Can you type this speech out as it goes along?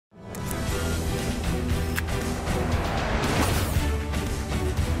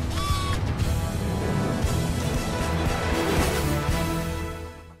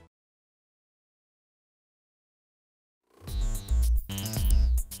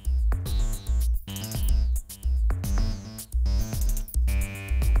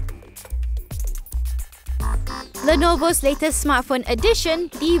Lenovo's latest smartphone edition,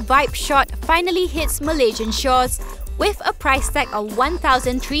 the Vibe Shot, finally hits Malaysian shores with a price tag of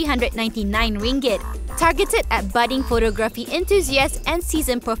 1,399 ringgit. Targeted at budding photography enthusiasts and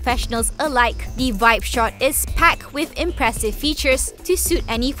seasoned professionals alike, the Vibe Shot is packed with impressive features to suit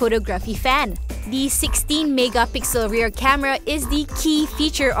any photography fan. The 16-megapixel rear camera is the key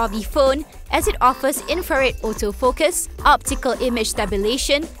feature of the phone, as it offers infrared autofocus, optical image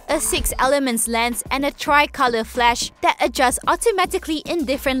stabilization, a 6-elements lens, and a tri-color flash that adjusts automatically in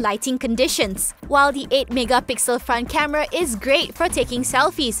different lighting conditions. While the 8-megapixel front camera is great for taking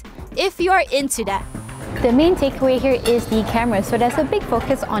selfies, if you're into that. The main takeaway here is the camera, so there's a big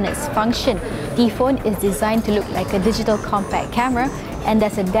focus on its function. The phone is designed to look like a digital compact camera, and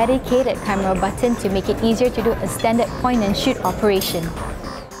there's a dedicated camera button to make it easier to do a standard point-and-shoot operation.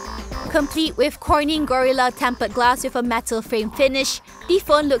 Complete with Corning Gorilla tempered glass with a metal frame finish, the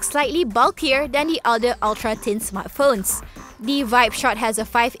phone looks slightly bulkier than the other ultra-thin smartphones. The Vibe Shot has a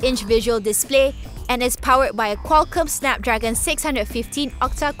 5-inch visual display and is powered by a Qualcomm Snapdragon 615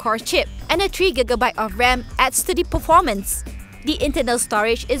 octa-core chip, and a 3GB of RAM adds to the performance. The internal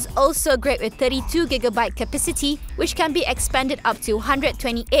storage is also great with 32GB capacity, which can be expanded up to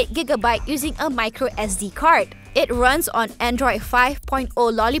 128GB using a micro SD card. It runs on Android 5.0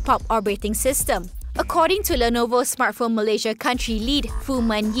 Lollipop operating system. According to Lenovo Smartphone Malaysia country lead Fu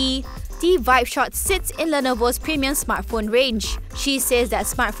Man Yi, the Vibe Shot sits in Lenovo's premium smartphone range. She says that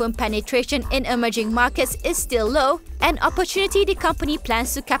smartphone penetration in emerging markets is still low, an opportunity the company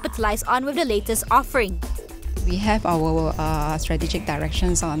plans to capitalize on with the latest offering. We have our strategic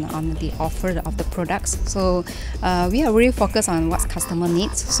directions on the offer of the products. So we are really focused on what customer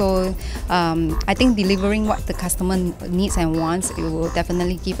needs. So I think delivering what the customer needs and wants, it will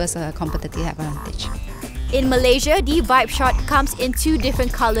definitely give us a competitive advantage. In Malaysia, the Vibe Shot comes in 2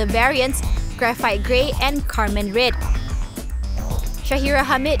 different color variants, graphite grey and carmine red. Shahira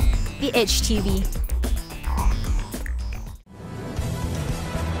Hamid, The Edge TV.